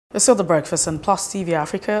It's still The Breakfast on Plus TV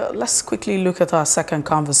Africa. Let's quickly look at our second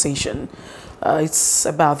conversation. It's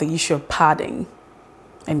about the issue of padding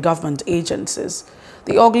in government agencies.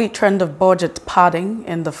 The ugly trend of budget padding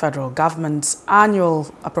in the federal government's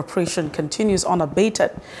annual appropriation continues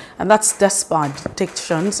unabated, and that's despite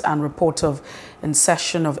detections and reports of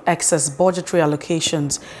insertion of excess budgetary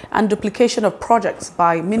allocations and duplication of projects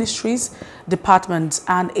by ministries, departments,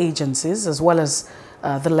 and agencies, as well as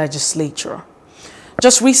the legislature.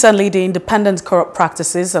 Just recently, the Independent Corrupt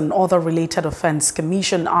Practices and Other Related Offence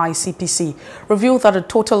Commission (ICPC) revealed that a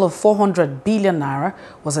total of 400 billion naira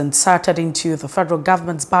was inserted into the federal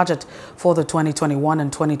government's budget for the 2021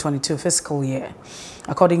 and 2022 fiscal year.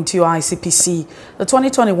 According to ICPC, the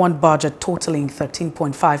 2021 budget totaling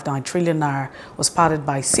 13.59 trillion naira was padded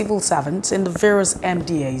by civil servants in the various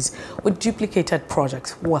MDAs with duplicated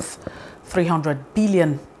projects worth 300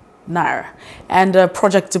 billion naira, and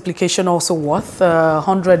project duplication also worth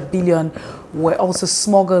 100 billion were also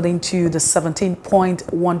smuggled into the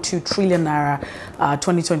 17.12 trillion naira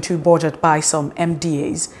 2022 budget by some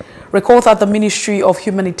MDAs. Recall that the Ministry of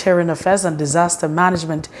Humanitarian Affairs and Disaster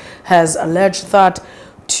Management has alleged that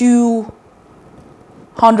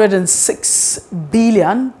 206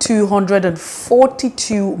 billion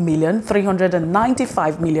 242 million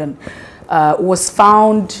 395 million was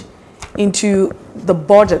found into the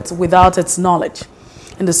budget without its knowledge.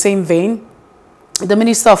 In the same vein, the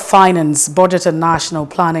Minister of Finance, Budget and National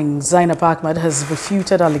Planning, Zainab Ahmed, has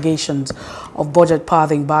refuted allegations of budget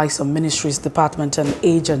padding by some ministries, departments, and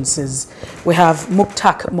agencies. We have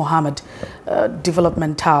Mukhtar Mohammed,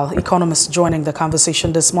 developmental economist, joining the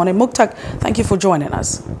conversation this morning. Mukhtar, thank you for joining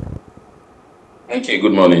us. Thank you.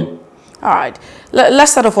 Good morning. All right.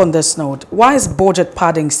 Let's start off on this note. Why is budget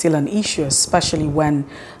padding still an issue, especially when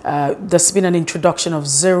there's been an introduction of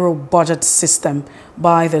zero budget system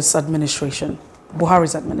by this administration,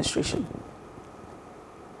 Buhari's administration?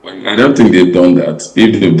 Well, I don't think they've done that.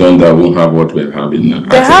 If they've done that, we won't have what we're having now.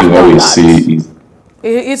 They I think what we see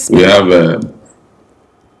is we have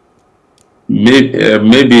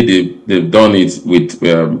maybe they've done it with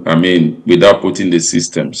without putting the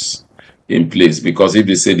systems in place, because if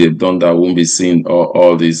they say they've done that, won't be seeing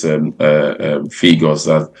all these figures.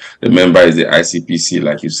 That remember is the ICPC,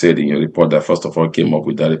 like you said in your report, that first of all came up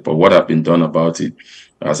with that report. What have been done about it?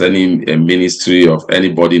 Has any ministry of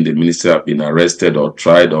anybody in the ministry have been arrested or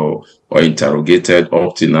tried or interrogated?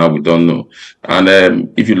 Up to now, we don't know. And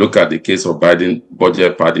if you look at the case of Biden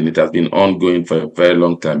budget padding, it has been ongoing for a very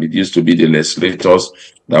long time. It used to be the legislators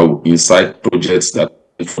that would incite projects that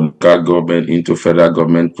from local government into federal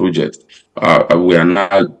government projects. We are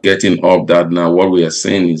now getting off that now. What we are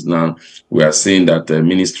saying is now we are saying that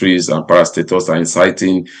ministries and parastatals are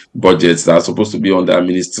inciting budgets that are supposed to be under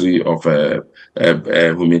Ministry of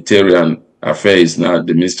Humanitarian Affairs. Now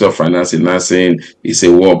the Ministry of Finance is now saying it's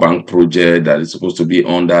a World Bank project that is supposed to be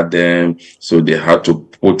under them, so they have to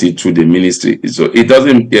put it through the ministry. So it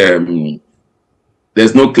doesn't.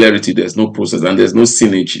 There's no clarity, there's no process, and there's no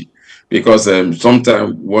synergy. Because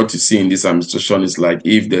sometimes what you see in this administration is like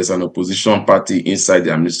if there's an opposition party inside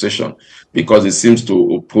the administration, because it seems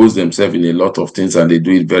to oppose themselves in a lot of things and they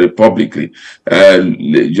do it very publicly.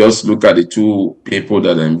 Just look at the two people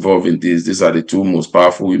that are involved in this. These are the two most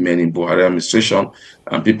powerful women in Buhari administration,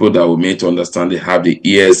 and people that were made to understand they have the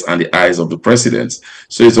ears and the eyes of the president.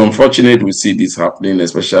 So it's unfortunate we see this happening,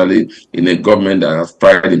 especially in a government that has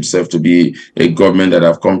prided himself to be a government that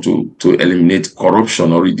have come to eliminate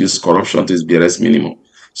corruption or reduce corruption to its barest minimum.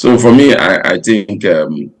 So for me, I think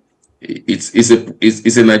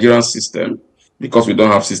it's a Nigerian system, because we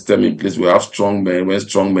don't have system in place. We have strong men. When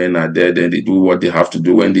strong men are there, then they do what they have to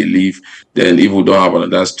do. When they leave, then if we don't have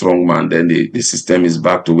another strong man, then the system is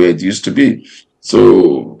back to where it used to be.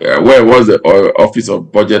 So where was the Office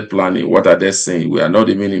of Budget Planning? What are they saying? We are not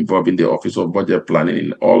even involved in the Office of Budget Planning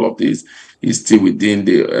in all of this. It's still within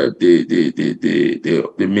the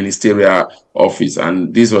ministerial office,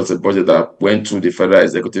 and this was a budget that went through the Federal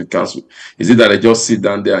Executive Council. Is it that they just sit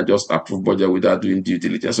down there and just approve budget without doing due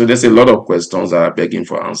diligence? So there's a lot of questions that are begging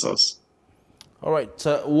for answers. All right.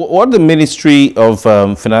 So what the Ministry of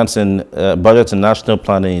Finance and Budget and National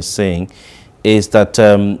Planning is saying is that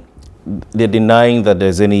they're denying that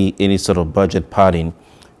there's any sort of budget padding.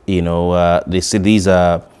 You know, they say these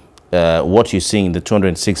are what you're seeing, the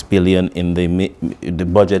 206 billion in the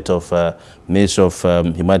budget of Minister of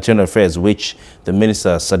Humanitarian Affairs, which the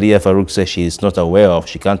Minister Sadiya Farouk says she is not aware of,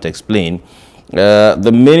 she can't explain.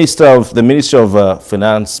 The Ministry of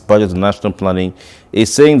Finance, Budget and National Planning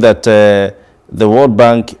is saying that the World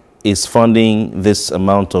Bank is funding this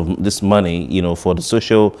amount of this money, for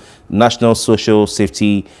the National Social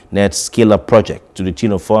Safety Net Scale-Up Project to the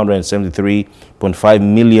tune of $473.5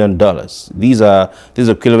 million. These are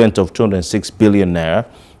equivalent of 206 billion naira,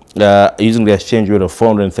 using the exchange rate of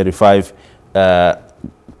 435.57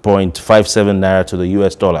 naira to the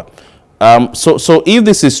US dollar. So if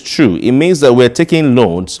this is true, it means that we're taking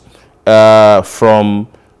loans from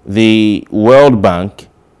the World Bank.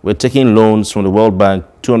 We're taking loans from the World Bank,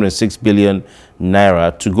 206 billion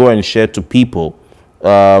naira, to go and share to people.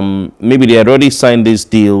 Maybe they had already signed this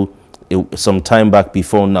deal some time back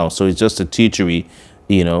before now, so it's just a teachery,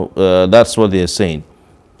 that's what they're saying.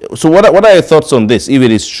 So what are your thoughts on this, if it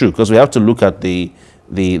is true? Because we have to look at the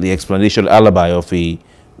explanation alibi of the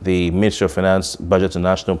Ministry of Finance, Budget and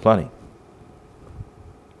National Planning.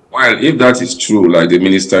 Well, if that is true, like the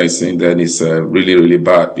minister is saying, then it's really, really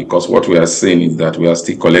bad, because what we are saying is that we are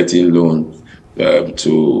still collecting loans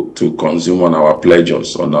to consume on our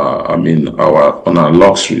pleasures, on our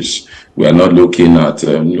luxuries. We are not looking at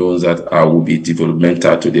loans that will be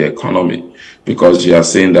developmental to the economy, because you are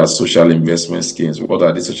saying that social investment schemes. What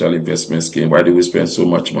are the social investment schemes? Why do we spend so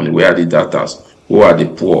much money? Where are the data? Who are the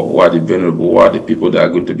poor? Who are the vulnerable? Who are the people that are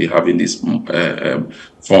going to be having this fund?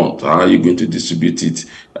 How are you going to distribute it?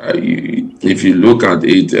 If you look at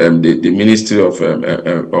it, the Ministry of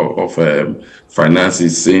Finance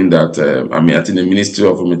is saying that, I think the Ministry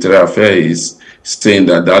of Military Affairs is saying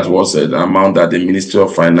that was an amount that the Ministry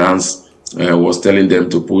of Finance was telling them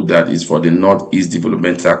to put, that is for the Northeast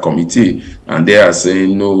Developmental Committee, and they are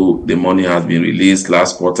saying no, the money has been released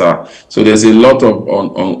last quarter. So there's a lot of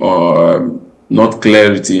not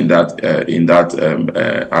clarity in that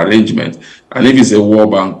arrangement. And if it's a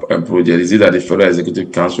World Bank project, is it that the Federal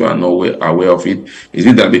Executive Council are not aware of it? Is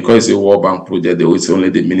it that because it's a World Bank project, it's only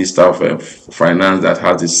the Minister of Finance that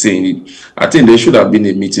has the say in it? I think there should have been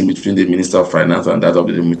a meeting between the Minister of Finance and that of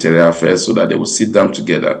the Military Affairs, so that they would sit down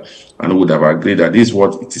together and would have agreed that this is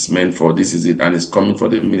what it is meant for, this is it, and it's coming for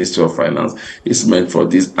the Ministry of Finance, it's meant for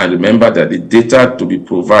this. And remember that the data to be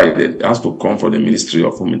provided has to come from the Ministry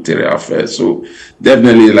of Military Affairs. So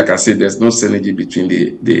definitely, like I said, there's no synergy between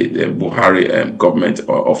the Buhari government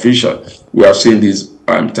official. We have seen this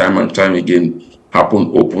time and time again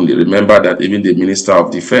happen openly. Remember that even the Minister of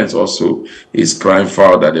Defense also is crying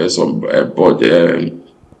foul that there's some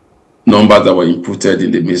numbers that were inputted in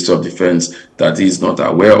the Ministry of Defense that he is not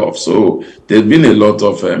aware of. So there's been a lot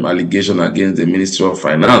of allegation against the Ministry of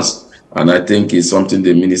Finance, and I think it's something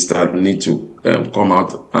the minister need to come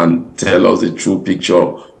out and tell us the true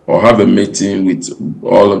picture, or have a meeting with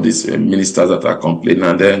all of these ministers that are complaining,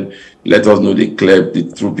 and then let us know the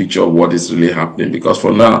true picture of what is really happening. Because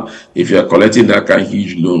for now, if you are collecting that kind of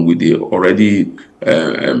huge loan with the already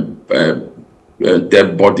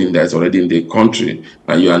debt burden that's already in the country,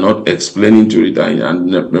 and you are not explaining to it,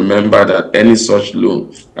 and remember that any such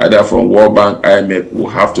loan, either from World Bank, IMF, will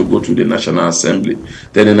have to go to the National Assembly.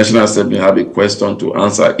 Then the National Assembly have a question to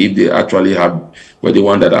answer if they actually were the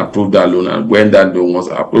one that approved that loan, and when that loan was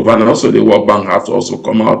approved. And also the World Bank have to also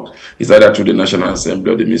come out. It's either through the National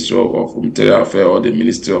Assembly or the Ministry of Military Affairs or the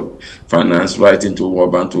Ministry of Finance writing to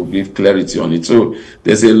World Bank to give clarity on it. So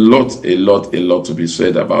there's a lot to be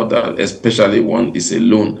said about that, especially one is a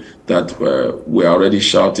loan that we're already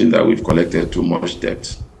shouting that we've collected too much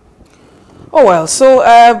debt. Oh, well, so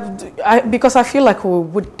because I feel like we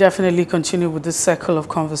would definitely continue with this circle of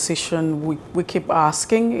conversation we keep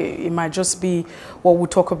asking. It might just be what we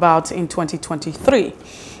talk about in 2023.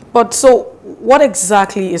 But so what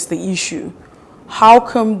exactly is the issue? How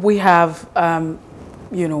come we have,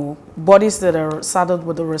 bodies that are saddled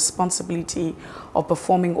with the responsibility of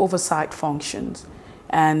performing oversight functions,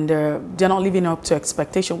 and they're not living up to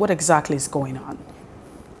expectation? What exactly is going on?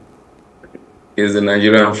 Is the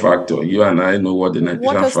Nigerian factor. You and I know what the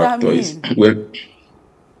Nigerian factor is.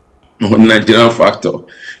 Nigerian factor,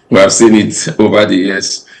 we have seen it over the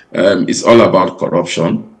years. It's all about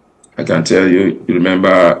corruption. I can tell you,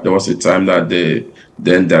 remember there was a time that the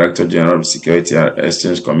then Director General of Security and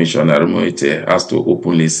Exchange Commissioner Arumoite has to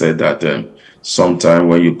openly say that sometime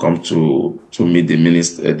when you come to meet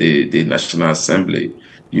the National Assembly,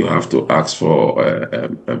 you have to ask for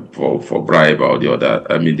bribe or the other.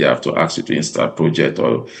 They have to ask you to install project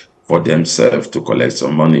or for themselves to collect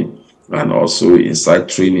some money, and also inside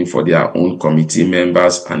training for their own committee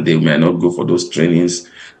members, and they may not go for those trainings.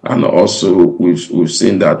 And also we've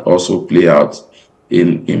seen that also play out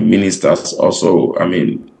in ministers. Also,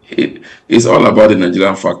 it's all about the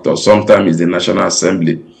Nigerian factor. Sometimes it's the National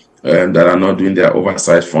Assembly that are not doing their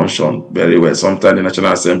oversight function very well. Sometimes the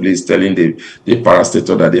National Assembly is telling the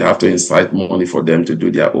parastatal that they have to incite money for them to do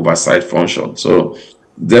their oversight function. So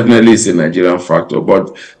Definitely it's a Nigerian factor.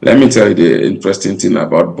 But let me tell you the interesting thing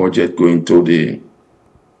about budget going to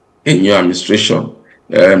a new administration.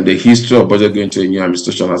 The history of budget going to a new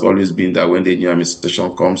administration has always been that when the new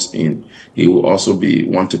administration comes in, he will also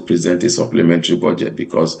want to present a supplementary budget,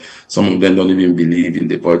 because some of them don't even believe in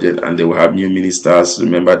the budget, and they will have new ministers.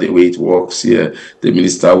 Remember the way it works here. The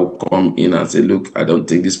minister will come in and say, look, I don't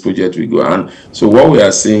think this project will go on. So what we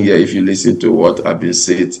are seeing here, if you listen to what have been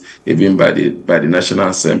said, even by the National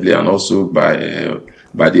Assembly and also by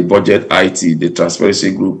the budget IT, the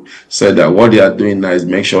transparency group, said that what they are doing now is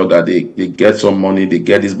make sure that they get some money, they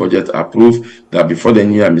get this budget approved, that before the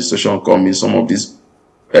new administration comes in, some of these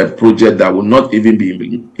project that will not even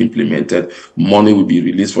be implemented, money will be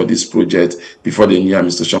released for this project before the new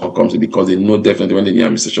administration comes in, because they know definitely when the new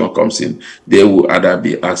administration comes in, they will either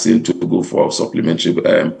be asking to go for supplementary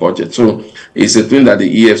budget. So it's a thing that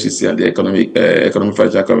the EFCC and the Economic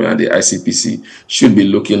Financial Committee and the ICPC should be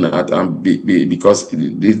looking at, and because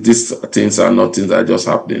these things are not things that are just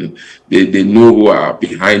happening. They know who are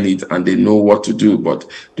behind it and they know what to do, but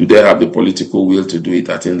do they have the political will to do it?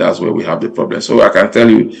 I think that's where we have the problem. So I can tell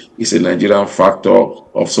you, it's a Nigerian factor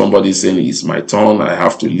of somebody saying, it's my turn, I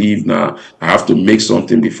have to leave now, I have to make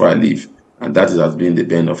something before I leave. And that has been the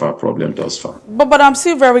bane of our problem thus far. But I'm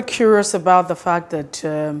still very curious about the fact that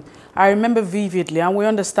I remember vividly, and we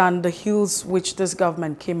understand the hills which this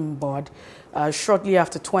government came on board shortly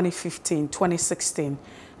after 2015, 2016.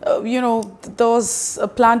 You know, there was a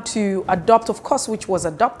plan to adopt, of course, which was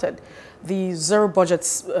adopted, the zero budget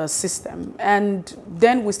system. And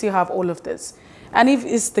then we still have all of this. And if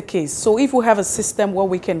it's the case, so if we have a system where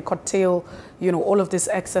we can curtail, you know, all of these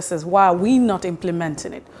excesses, why are we not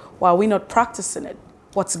implementing it? Why are we not practicing it?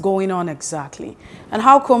 What's going on exactly? And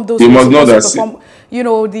how come those you must know that perform, you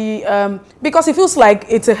know, because it feels like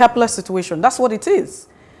it's a helpless situation. That's what it is.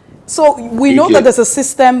 So we know that there's a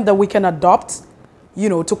system that we can adopt, you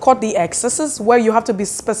know, to cut the excesses, where you have to be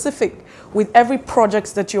specific with every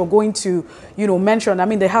project that you're going to, you know, mention. I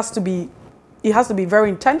mean, it has to be very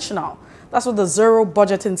intentional. That's what the zero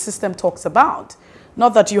budgeting system talks about.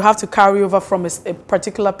 Not that you have to carry over from a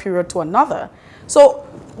particular period to another. So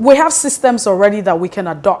we have systems already that we can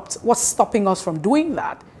adopt. What's stopping us from doing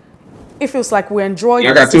that? It feels like we enjoy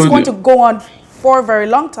this. It's going to go on for a very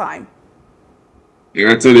long time.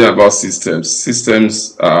 I tell you about systems.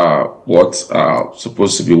 Systems are what are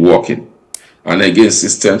supposed to be working. And again,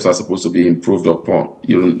 systems are supposed to be improved upon.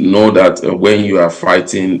 You know that when you are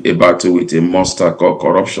fighting a battle with a monster called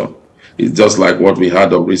corruption, it's just like what we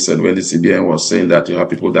had of recent when the CBN was saying that you have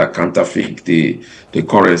people that counterfeit the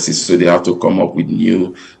currency, so they have to come up with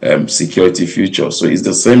new security features. So it's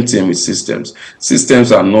the same thing with systems.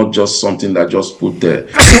 Systems are not just something that just put there,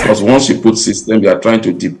 because once you put system, you are trying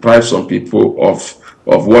to deprive some people of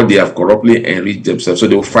what they have corruptly enriched themselves, so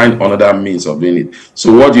they will find another means of doing it.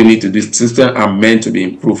 So what you need to do, systems are meant to be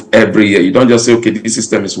improved every year. You don't just say, okay, this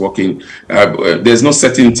system is working. There's no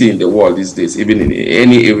certainty in the world these days, even in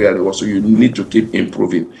any area of the world, so you need to keep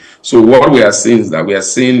improving. So what we are seeing is that we are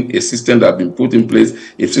seeing a system that has been put in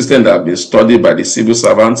place, a system that has been studied by the civil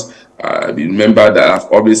servants. Remember that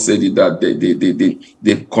I've always said it, that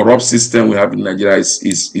the corrupt system we have in Nigeria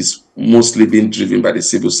is mostly being driven by the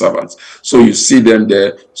civil servants. So you see them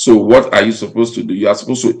there. So what are you supposed to do? You are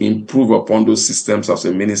supposed to improve upon those systems as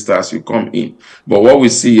a minister as you come in. But what we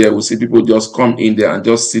see here, we see people just come in there and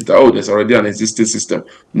just sit, oh, there's already an existing system.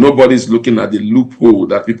 Nobody's looking at the loophole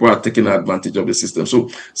that people are taking advantage of the system. So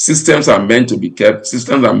systems are meant to be kept.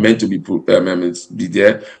 Systems are meant to be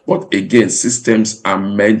there. But again, systems are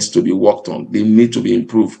meant to be worked on. They need to be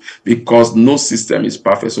improved, because no system is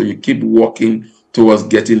perfect. So you keep working towards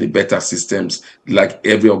getting the better systems, like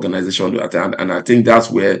every organization. And I think that's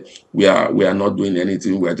where we are not doing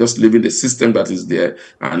anything. We are just leaving the system that is there,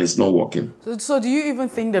 and it's not working. So do you even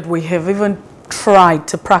think that we have even tried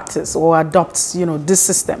to practice or adopt, you know, this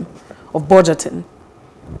system of budgeting?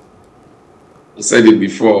 I said it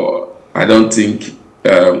before, I don't think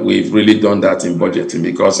we've really done that in budgeting,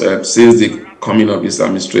 because since the coming of this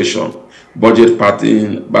administration, budget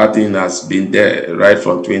pattern has been there right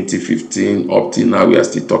from 2015 up till now. We are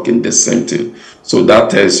still talking the same thing. So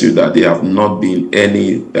that tells you that there have not been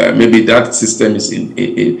any, maybe that system is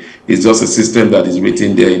it's just a system that is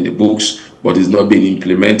written there in the books, but it's not being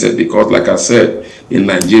implemented, because like I said, in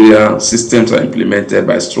Nigeria, systems are implemented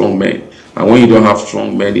by strong men. And when you don't have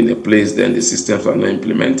strong men in a place, then the systems are not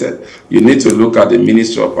implemented. You need to look at the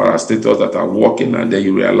Ministry of Parastatals that are working, and then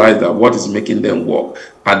you realize that what is making them work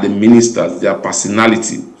are the ministers, their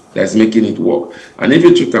personality that's making it work. And if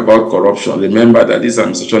you talk about corruption, remember that this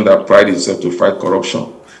administration that prides itself to fight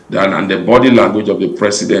corruption, And the body language of the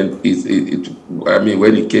president I mean,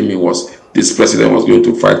 when he came in, was this president was going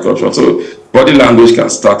to fight corruption. So body language can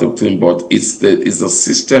start a thing, but it's the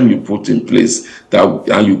system you put in place that,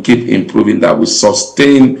 and you keep improving, that will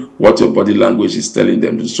sustain what your body language is telling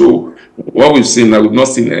them to. So what we've seen, we've not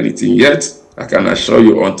seen anything yet. I can assure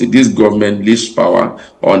you, until this government leaves power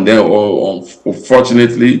on them, or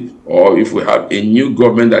unfortunately, or if we have a new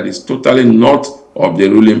government that is totally not of the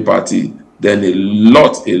ruling party, then a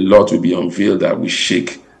lot will be unveiled that will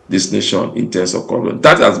shake this nation in terms of corruption.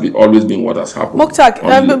 That has always been what has happened. Mukhtar,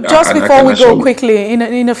 just before we go quickly,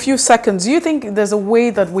 in a few seconds, do you think there's a way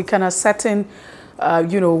that we can ascertain,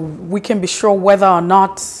 we can be sure whether or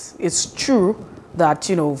not it's true that,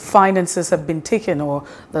 finances have been taken or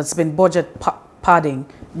there's been budget padding,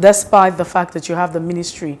 despite the fact that you have the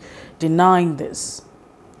ministry denying this?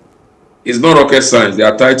 It's not rocket science. They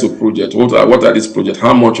are tied to project. What are these projects?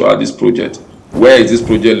 How much are these projects? Where is this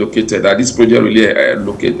project located? Are this project really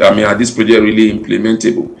located? I mean, are this project really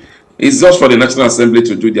implementable? It's just for the National Assembly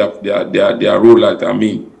to do their role,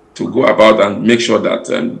 to go about and make sure that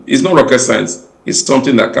it's not rocket science. It's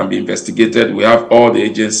something that can be investigated. We have all the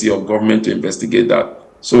agency of government to investigate that.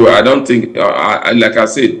 So I don't think, like I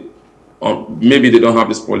said, maybe they don't have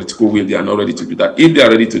this political will. They are not ready to do that. If they are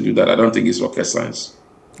ready to do that, I don't think it's rocket science.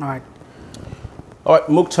 All right. All right,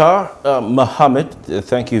 Mukhtar Mohammed,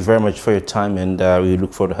 thank you very much for your time, and we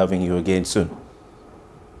look forward to having you again soon.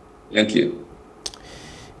 Thank you.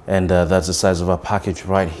 And that's the size of our package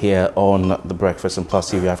right here on The Breakfast on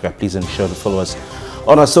Plus TV Africa. Please ensure to follow us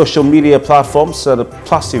on our social media platforms, the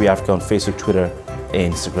Plus TV Africa on Facebook, Twitter,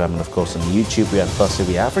 and Instagram, and of course on YouTube we are Plus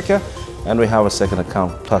TV Africa, and we have a second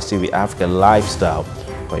account, Plus TV Africa Lifestyle,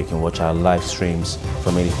 where you can watch our live streams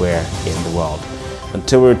from anywhere in the world.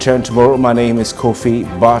 Until we return tomorrow, my name is Kofi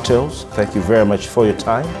Bartels. Thank you very much for your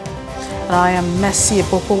time. And I am Messi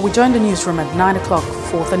Epopo. We join the newsroom at 9 o'clock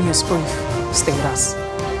for the news brief. Stay with us.